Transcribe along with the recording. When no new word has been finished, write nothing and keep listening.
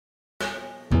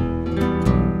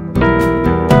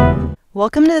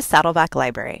Welcome to the Saddleback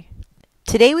Library.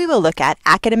 Today we will look at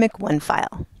Academic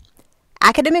OneFile.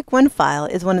 Academic OneFile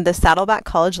is one of the Saddleback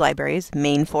College Library's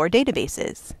main 4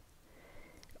 databases.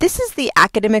 This is the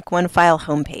Academic OneFile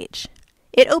homepage.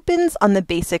 It opens on the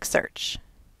basic search.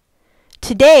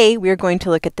 Today we are going to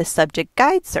look at the subject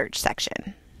guide search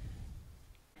section.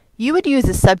 You would use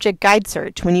a subject guide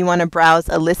search when you want to browse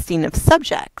a listing of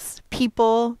subjects,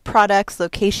 people, products,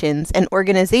 locations, and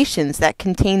organizations that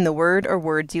contain the word or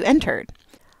words you entered.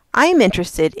 I am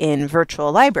interested in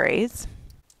virtual libraries,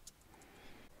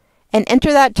 and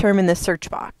enter that term in the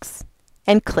search box,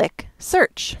 and click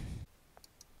Search.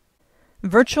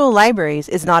 Virtual libraries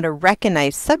is not a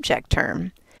recognized subject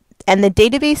term, and the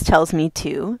database tells me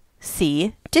to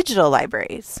see digital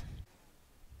libraries.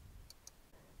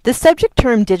 The subject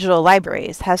term digital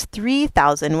libraries has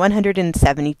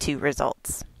 3,172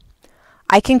 results.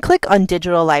 I can click on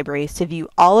digital libraries to view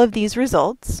all of these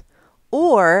results,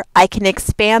 or I can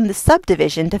expand the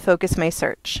subdivision to focus my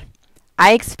search.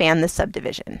 I expand the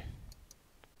subdivision.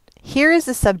 Here is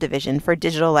the subdivision for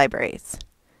digital libraries,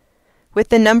 with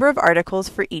the number of articles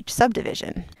for each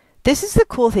subdivision. This is the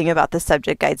cool thing about the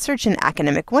subject guide search in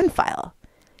Academic OneFile.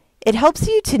 It helps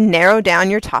you to narrow down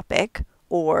your topic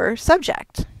or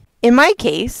subject. In my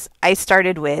case, I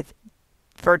started with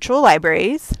virtual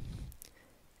libraries,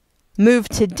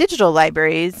 moved to digital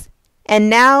libraries,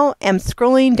 and now am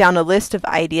scrolling down a list of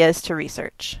ideas to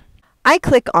research. I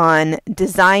click on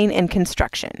Design and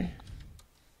Construction.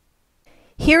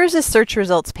 Here is a search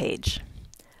results page.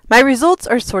 My results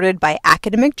are sorted by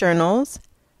academic journals,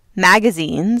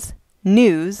 magazines,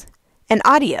 news, and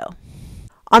audio.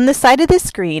 On the side of the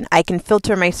screen, I can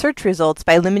filter my search results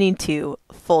by limiting to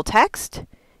full text,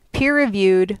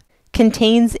 peer-reviewed,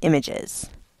 contains images.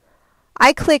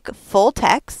 I click full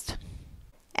text,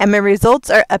 and my results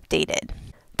are updated.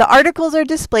 The articles are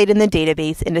displayed in the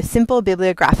database in a simple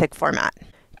bibliographic format.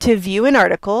 To view an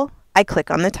article, I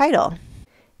click on the title.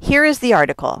 Here is the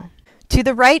article. To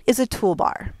the right is a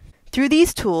toolbar. Through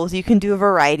these tools, you can do a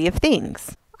variety of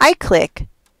things. I click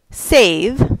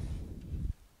Save,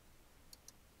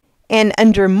 and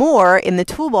under More in the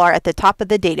toolbar at the top of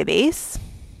the database,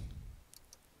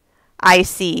 I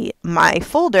see my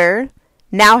folder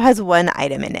now has one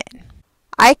item in it.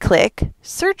 I click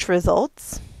Search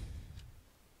Results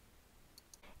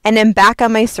and am back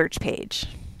on my search page.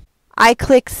 I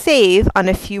click Save on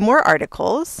a few more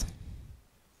articles,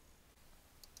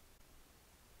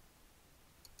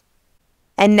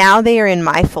 and now they are in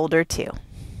my folder too.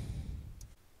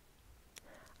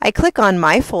 I click on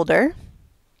My Folder.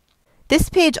 This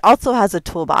page also has a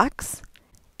toolbox,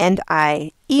 and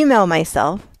I email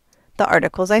myself the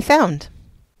articles I found.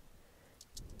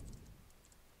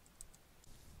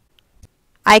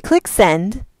 I click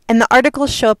Send, and the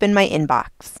articles show up in my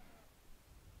inbox.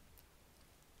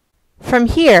 From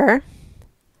here,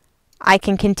 I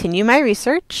can continue my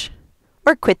research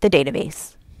or quit the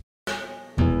database.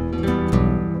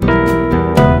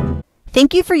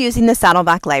 Thank you for using the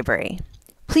Saddleback Library.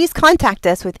 Please contact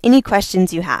us with any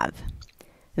questions you have.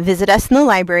 Visit us in the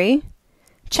library,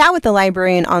 chat with the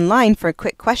librarian online for a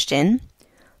quick question,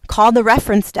 call the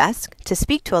reference desk to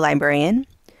speak to a librarian,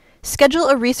 schedule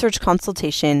a research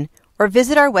consultation, or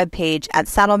visit our webpage at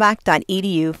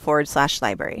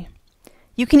saddleback.edu/library.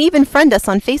 You can even friend us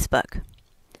on Facebook.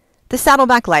 The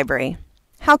Saddleback Library.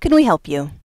 How can we help you?